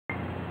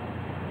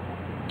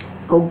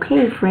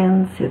Okay,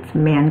 friends, it's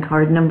man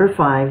card number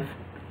 5,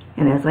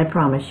 and as I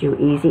promised you,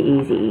 easy,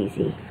 easy,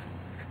 easy,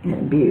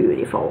 and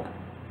beautiful.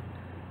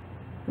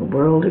 The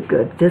world of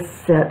good. This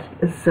set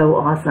is so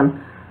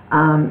awesome.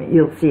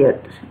 You'll see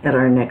it at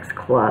our next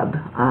club.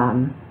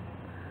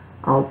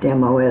 I'll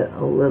demo it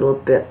a little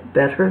bit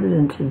better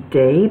than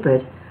today,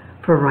 but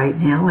for right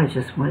now, I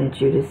just wanted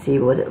you to see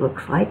what it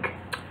looks like.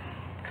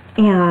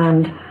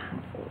 And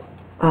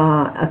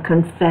a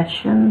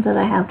confession that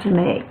I have to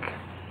make.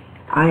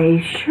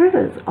 I sure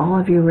as all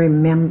of you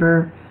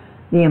remember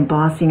the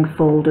embossing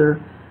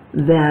folder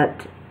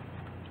that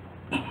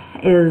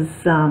is,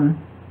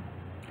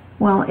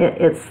 well,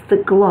 it's the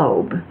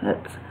globe.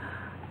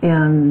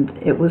 And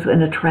it was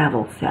in a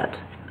travel set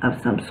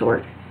of some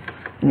sort.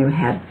 And it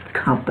had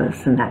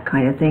compass and that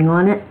kind of thing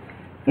on it.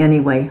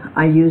 Anyway,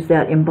 I used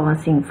that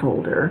embossing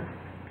folder.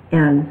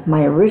 And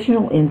my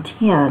original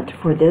intent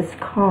for this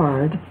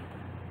card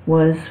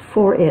was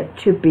for it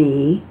to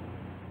be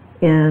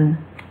in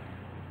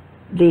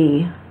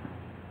the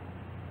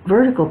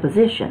vertical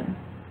position.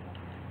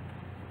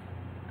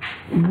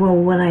 Well,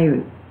 when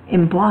I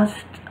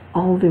embossed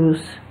all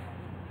those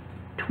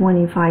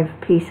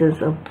 25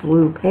 pieces of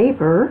blue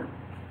paper,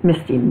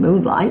 Misty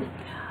Moonlight,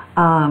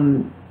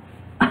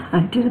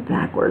 I did it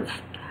backwards.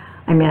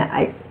 I mean,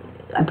 I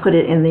put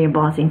it in the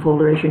embossing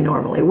folder as you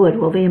normally would.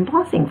 Well, the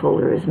embossing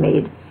folder is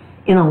made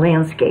in a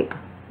landscape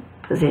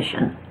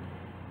position.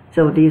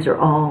 So these are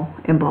all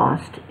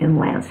embossed in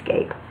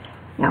landscape.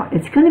 Now,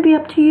 it's going to be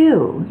up to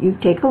you. You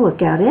take a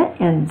look at it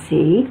and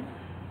see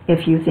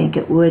if you think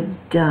it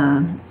would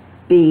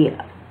be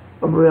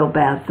a real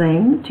bad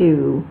thing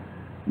to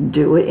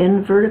do it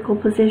in vertical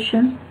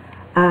position.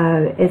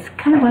 It's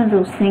kind of one of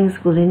those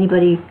things, will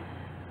anybody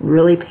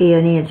really pay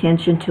any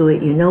attention to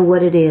it? You know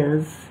what it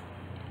is.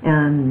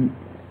 And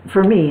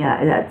for me,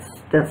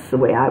 that's the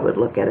way I would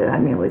look at it. I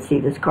mean, I would see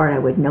this card, I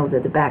would know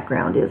that the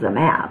background is a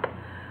map.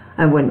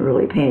 I wouldn't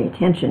really pay any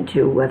attention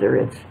to whether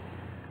it's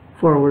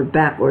forward,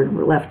 backward,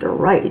 left, or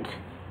right.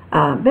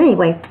 But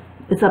anyway,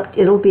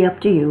 it'll be up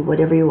to you,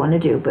 whatever you want to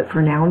do. But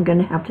for now, I'm going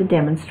to have to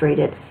demonstrate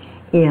it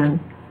in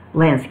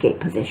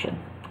landscape position.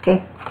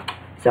 Okay?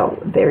 So,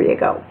 there you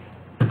go.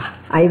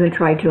 I even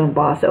tried to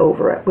emboss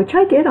over it, which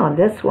I did on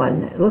this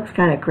one. It looks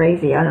kind of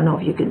crazy. I don't know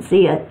if you can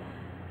see it,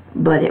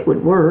 but it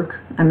would work.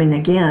 I mean,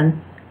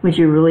 again, would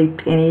you really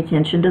pay any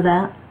attention to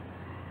that?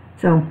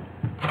 So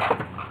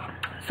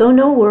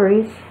no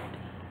worries.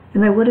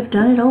 And I would have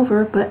done it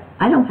over, but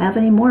I don't have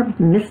any more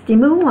Misty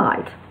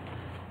Moonlight.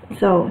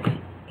 So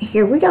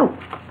here we go.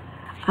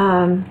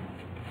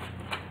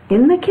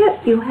 In the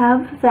kit, you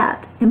have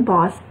that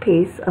embossed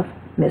piece of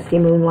Misty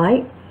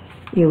Moonlight.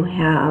 You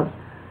have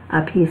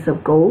a piece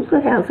of gold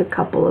that has a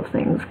couple of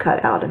things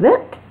cut out of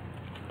it.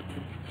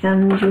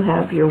 And you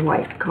have your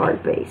white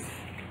card base.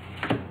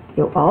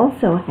 You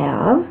also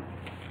have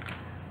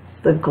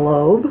the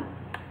globe,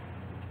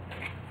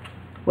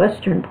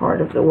 western part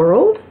of the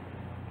world,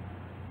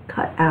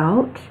 cut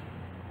out,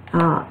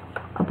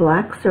 a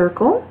black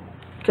circle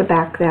to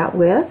back that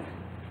with.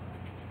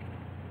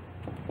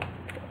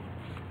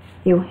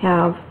 You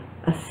have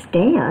a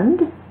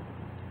stand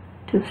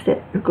to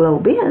sit your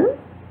globe in,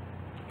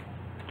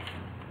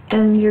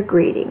 and your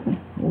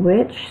greeting,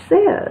 which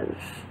says,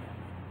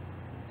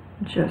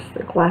 just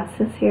the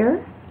glasses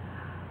here,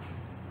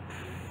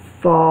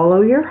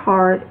 follow your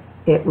heart,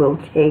 it will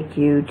take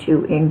you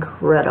to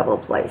incredible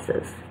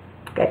places.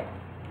 Okay,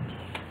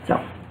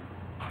 so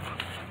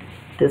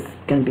this is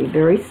going to be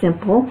very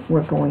simple.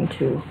 We're going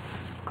to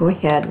go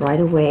ahead right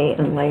away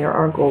and layer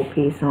our gold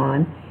piece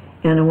on.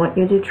 And I want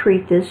you to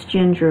treat this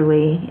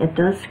gingerly. It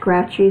does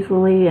scratch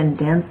easily and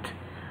dent,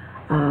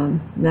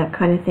 that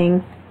kind of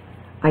thing.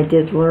 I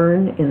did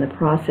learn in the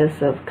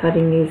process of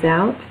cutting these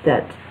out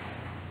that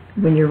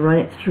when you run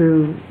it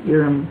through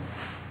your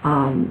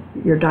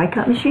die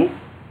cut machine,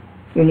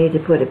 you need to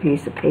put a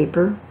piece of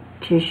paper,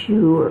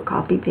 tissue or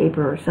copy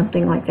paper or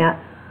something like that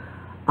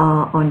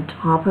on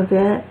top of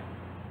it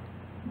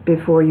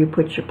before you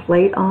put your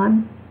plate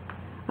on.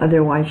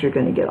 Otherwise you're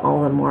going to get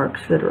all the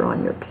marks that are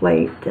on your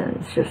plate, and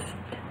it's just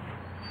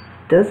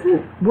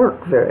doesn't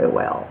work very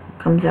well.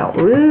 Comes out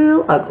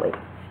real ugly.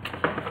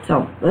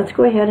 So let's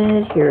go ahead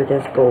and adhere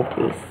this gold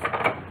piece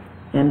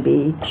and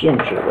be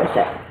ginger with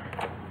it.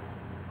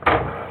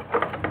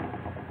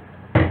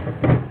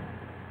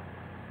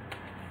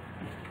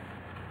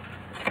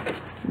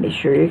 Be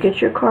sure you get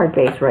your card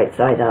base right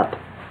side up.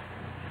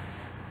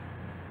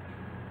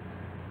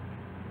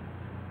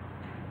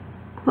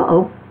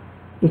 Uh-oh.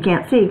 You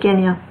can't see,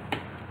 can you?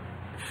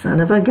 Son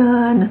of a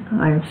gun.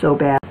 I'm so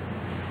bad.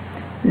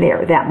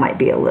 There, that might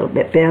be a little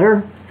bit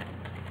better.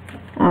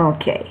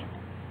 Okay.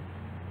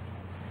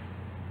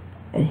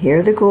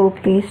 Adhere the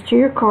gold piece to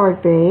your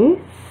card base.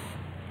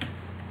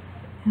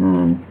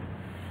 I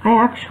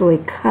actually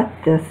cut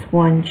this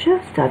one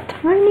just a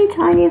tiny,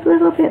 tiny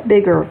little bit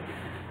bigger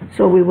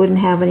so we wouldn't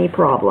have any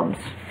problems.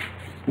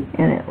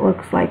 And it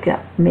looks like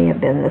that may have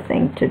been the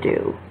thing to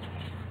do.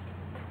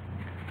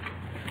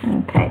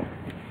 Okay.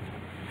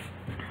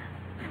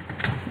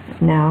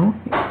 Now,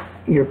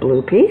 your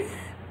blue piece.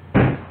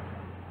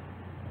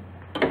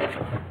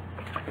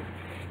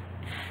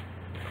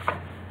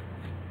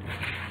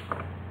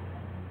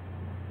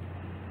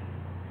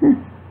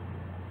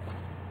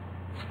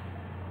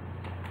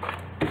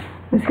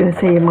 going to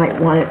say you might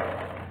want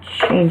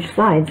to change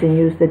sides and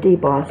use the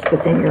deboss,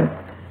 but then your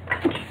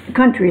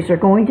countries are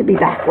going to be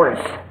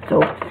backwards. So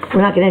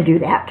we're not going to do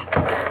that.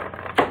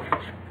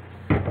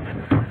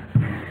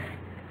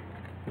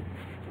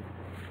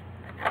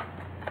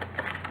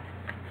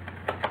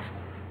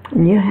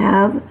 And you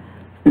have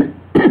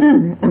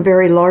a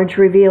very large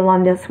reveal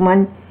on this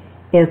one.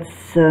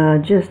 It's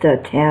just a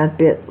tad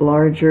bit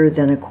larger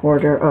than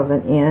 1/4 of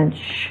an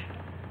inch.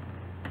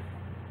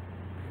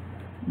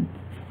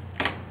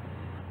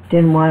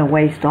 Didn't want to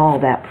waste all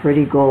that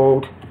pretty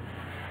gold.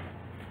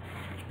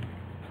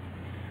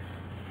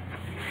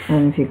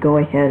 And if you go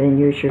ahead and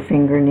use your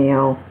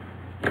fingernail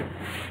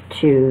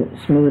to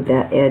smooth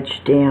that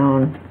edge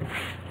down,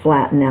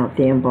 flatten out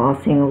the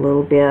embossing a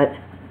little bit,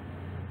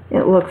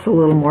 it looks a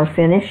little more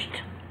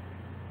finished.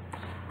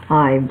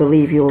 I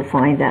believe you'll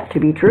find that to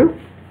be true.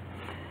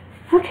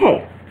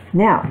 Okay,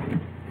 now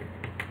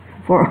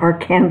for our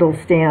candle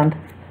stand,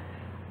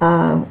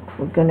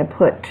 we're going to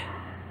put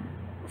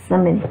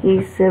some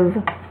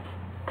adhesive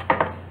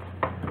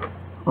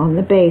on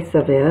the base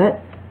of it,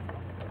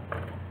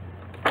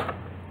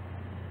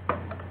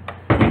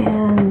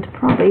 and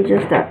probably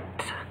just a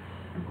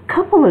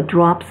couple of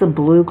drops of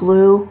blue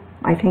glue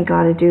I think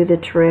ought to do the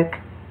trick.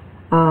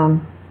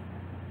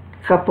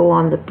 Couple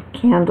on the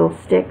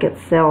candlestick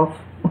itself.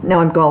 Now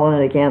I'm calling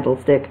it a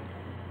candlestick.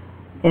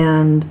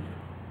 And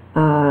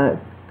a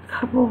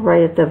couple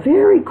right at the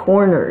very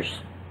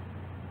corners.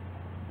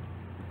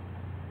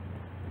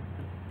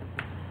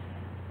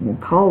 We'll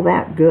call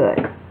that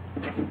good.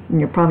 And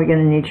you're probably going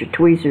to need your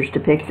tweezers to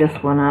pick this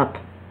one up.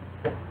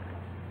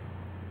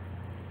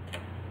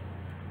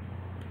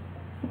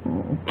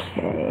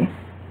 Okay.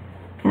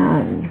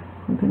 And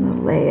I'm going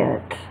to lay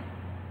it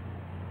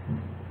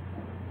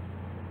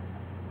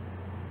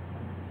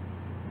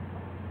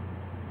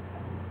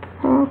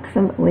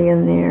approximately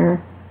in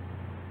there.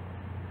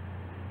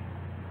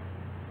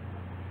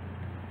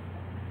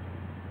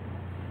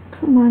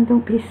 Come on,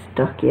 don't be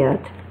stuck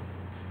yet.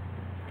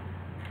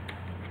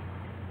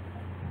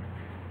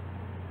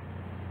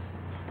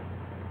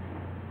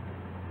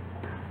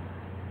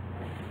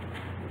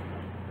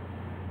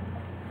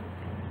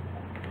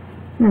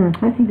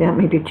 I think that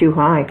may be too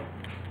high.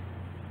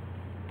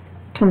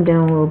 Come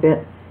down a little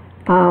bit.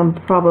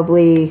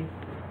 Probably,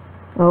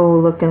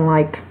 looking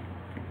like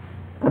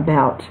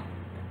about,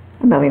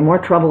 I'm having more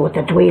trouble with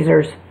the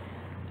tweezers,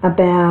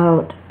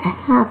 about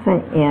 1/2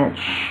 an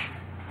inch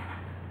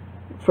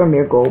from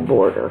your gold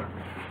border.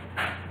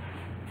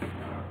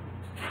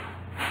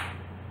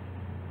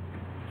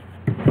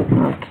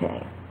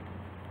 Okay.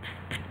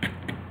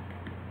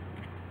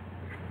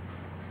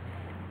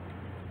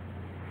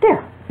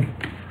 There.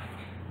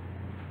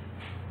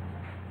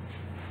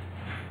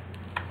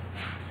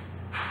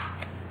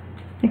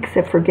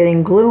 Except for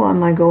getting glue on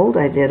my gold,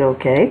 I did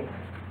okay.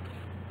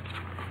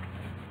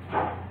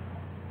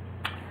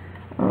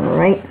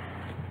 Alright.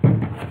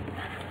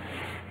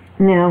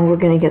 Now we're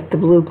going to get the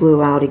blue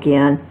glue out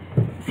again.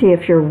 See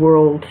if your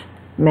world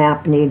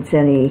map needs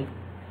any,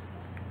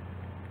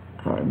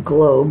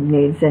 globe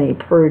needs any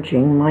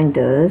purging. Mine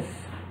does.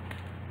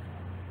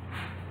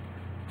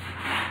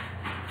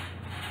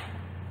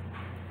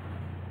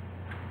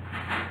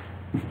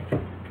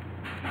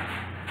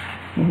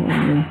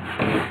 And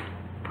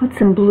put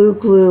some blue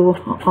glue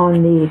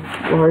on the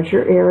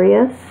larger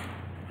areas.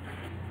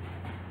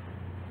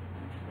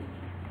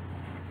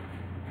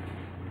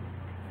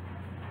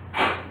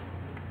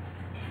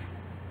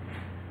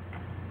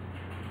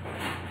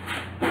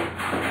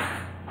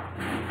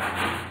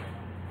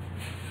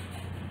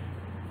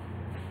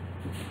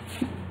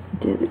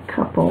 Did a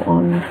couple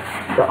on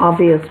the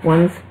obvious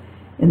ones,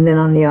 and then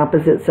on the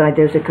opposite side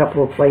there's a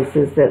couple of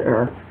places that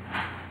are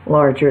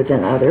larger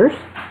than others.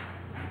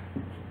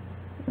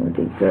 That would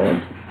be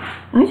good.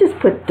 I just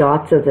put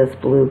dots of this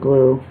blue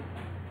glue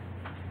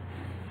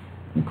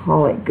and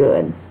call it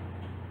good.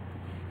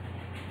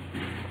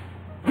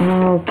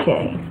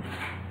 Okay.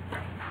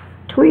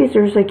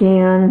 Tweezers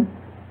again.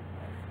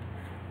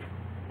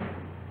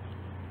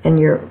 And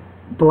your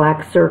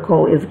black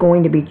circle is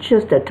going to be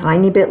just a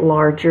tiny bit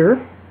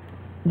larger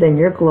than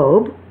your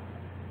globe.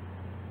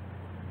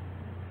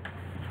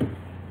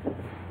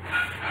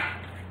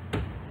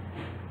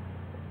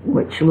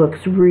 Which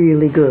looks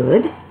really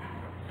good.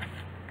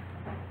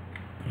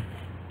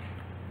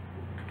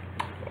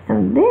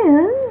 And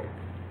then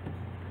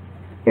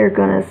you're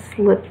going to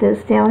slip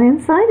this down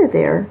inside of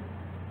there.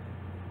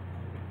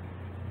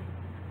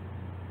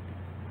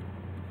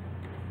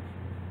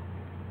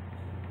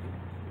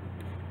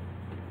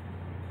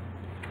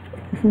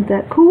 Isn't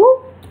that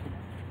cool?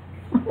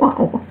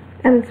 Wow,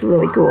 that is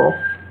really cool.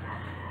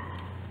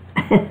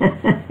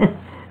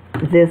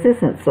 This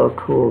isn't so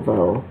cool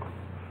though.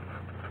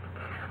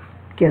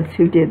 Guess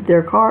who did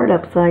their card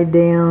upside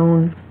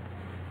down?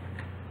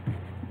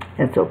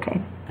 That's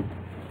okay.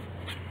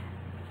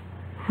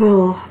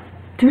 We'll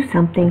do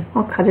something.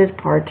 I'll cut it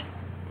apart.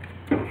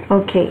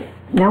 Okay,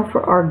 now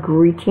for our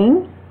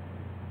greeting.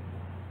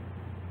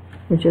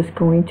 We're just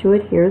going to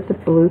adhere the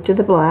blue to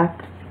the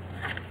black.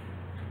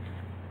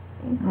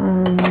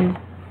 And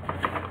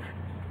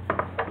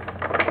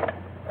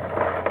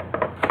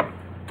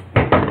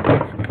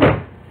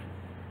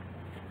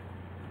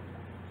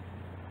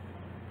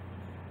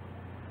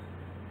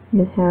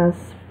it has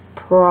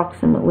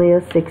approximately a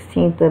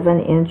 1/16 of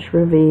an inch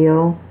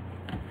reveal.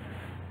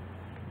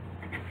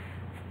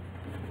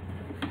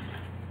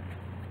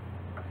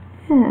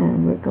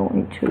 And we're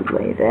going to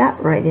lay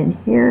that right in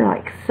here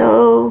like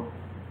so.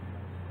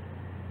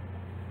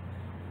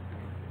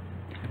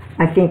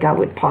 I think I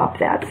would pop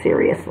that,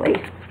 seriously.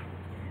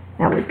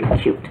 That would be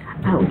cute.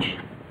 Ouch.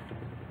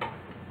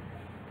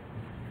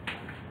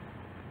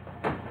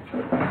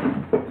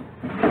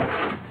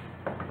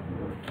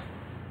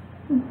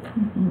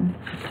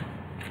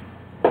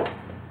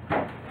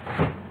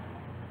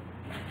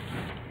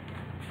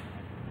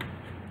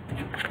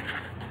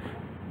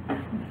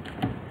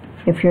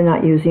 If you're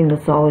not using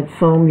the solid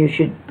foam, you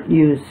should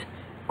use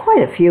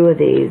quite a few of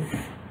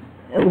these.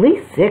 At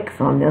least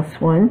 6 on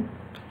this one.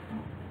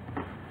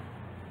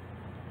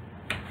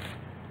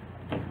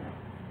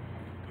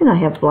 And I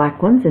have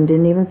black ones and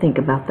didn't even think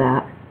about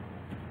that.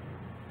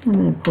 I'm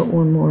going to put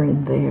one more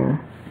in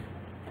there.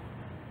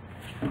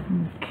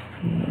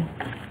 Okay.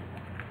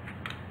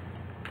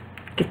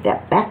 Get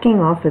that backing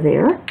off of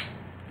there.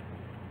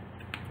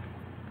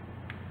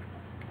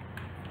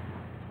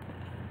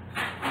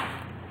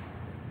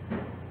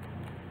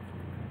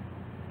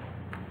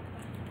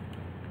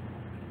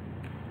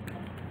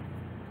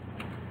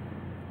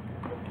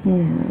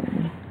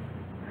 And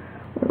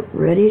we're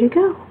ready to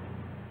go.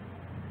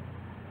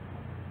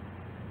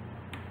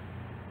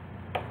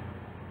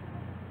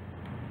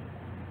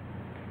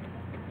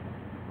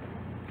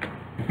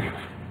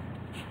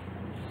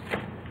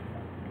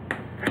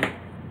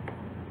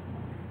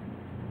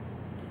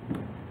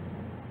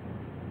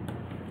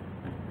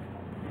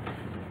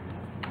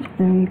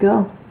 There you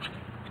go.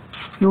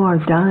 You are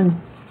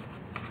done.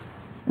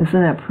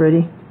 Isn't that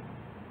pretty?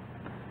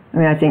 I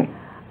mean, I think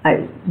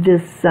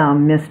this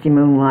Misty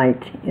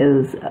Moonlight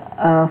is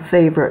a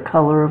favorite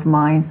color of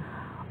mine.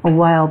 A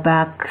while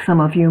back,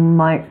 some of you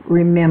might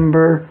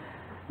remember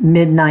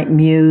Midnight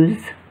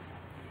Muse.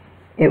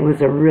 It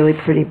was a really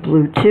pretty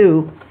blue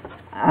too.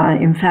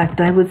 In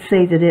fact, I would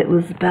say that it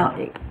was about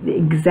the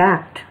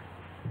exact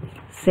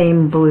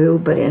same blue,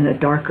 but in a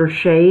darker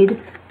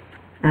shade.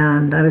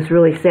 And I was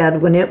really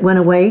sad when it went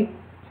away.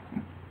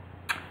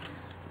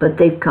 But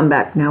they've come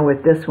back now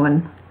with this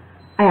one.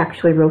 I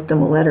actually wrote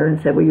them a letter and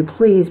said, will you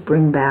please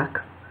bring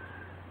back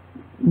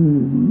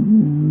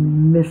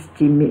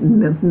Misty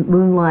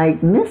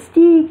Moonlight,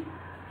 Misty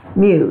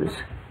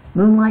Muse,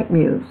 Moonlight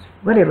Muse,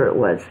 whatever it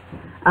was.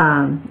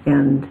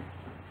 And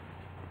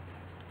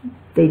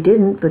they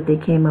didn't, but they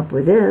came up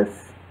with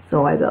this.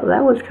 So I thought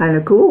that was kind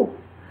of cool.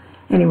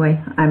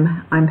 Anyway,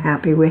 I'm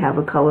happy we have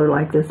a color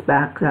like this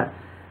back, that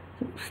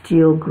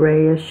steel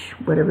grayish,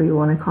 whatever you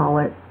want to call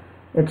it.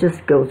 It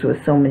just goes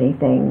with so many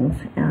things,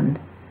 and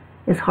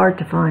it's hard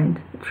to find.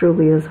 It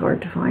truly is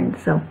hard to find.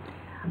 So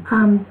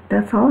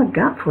that's all I've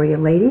got for you,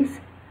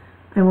 ladies.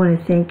 I want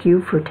to thank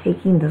you for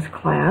taking this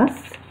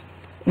class,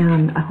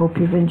 and I hope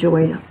you've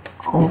enjoyed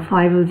all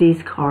 5 of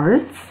these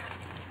cards.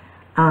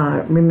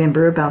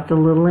 Remember about the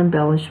little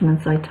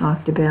embellishments I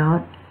talked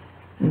about,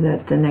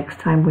 that the next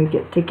time we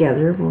get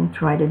together we'll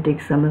try to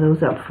dig some of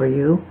those up for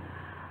you.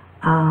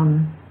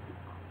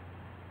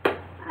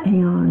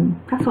 And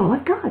that's all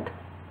I've got.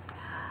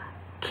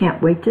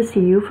 Can't wait to see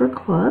you for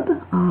club.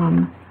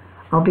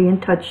 I'll be in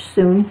touch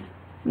soon,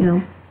 you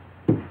know,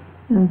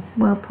 and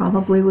well,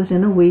 probably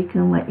within a week,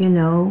 and let you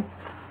know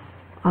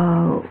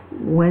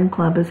when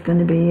club is going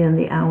to be and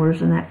the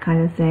hours and that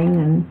kind of thing,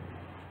 and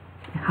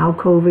how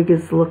COVID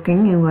is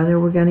looking, and whether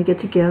we're going to get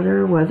together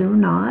or whether or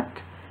not.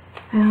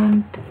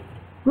 And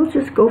we'll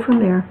just go from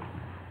there.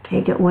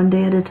 Take it one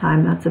day at a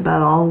time. That's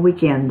about all we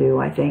can do,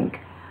 I think.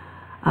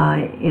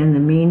 In the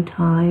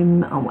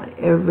meantime, I want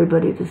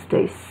everybody to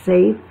stay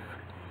safe.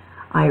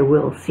 I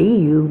will see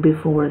you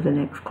before the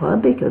next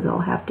club, because I'll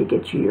have to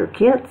get you your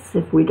kits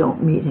if we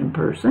don't meet in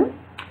person.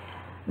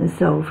 And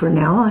so for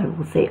now, I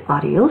will say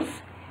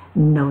adios.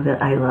 Know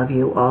that I love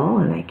you all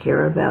and I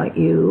care about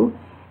you,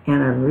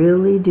 and I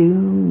really do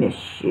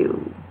miss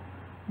you.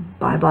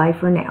 Bye-bye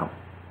for now.